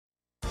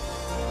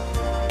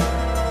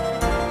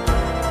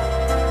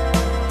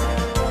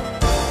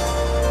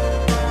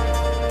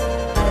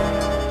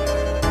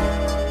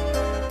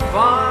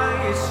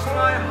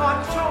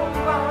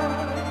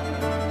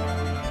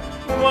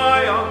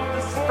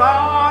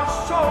are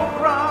so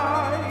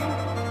bright?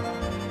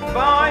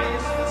 Why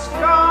is the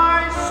sky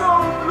so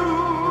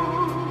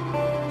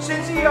blue?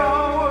 Since the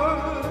hour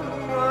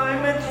I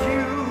met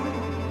you,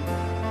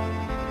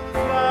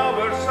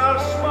 flowers are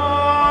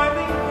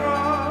smiling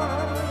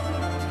bright,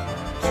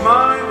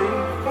 smiling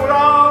for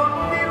our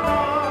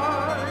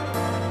delight,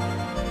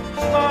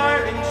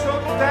 smiling so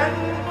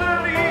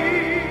tenderly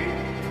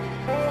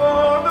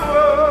for the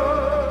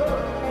world,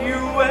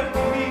 you and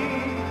me.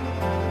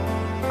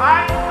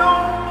 I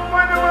know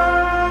when the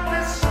world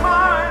is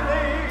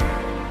smiling,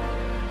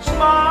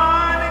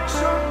 smiling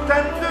so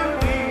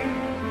tenderly,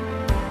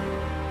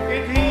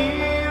 it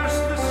hears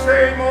the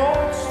same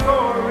old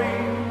story,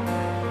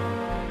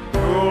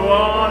 go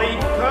on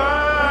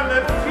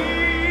eternity.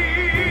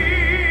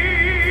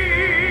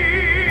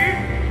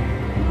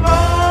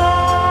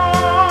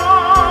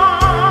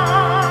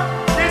 Lord,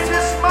 this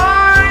is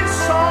my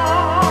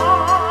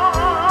song.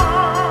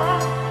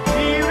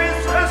 Here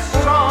is a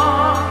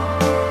song,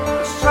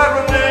 a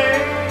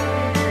serenade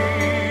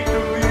to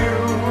you.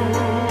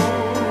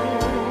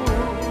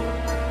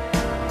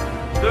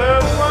 The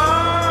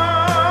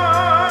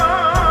world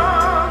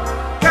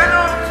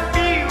cannot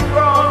be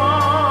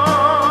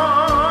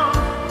wrong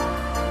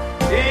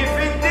if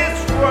in this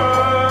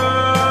world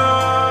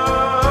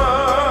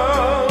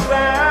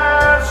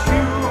there's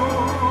you.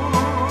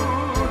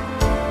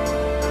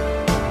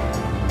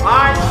 I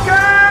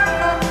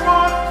cannot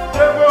what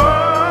the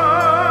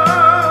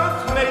world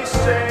may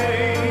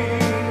say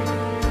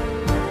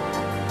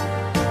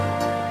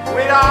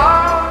without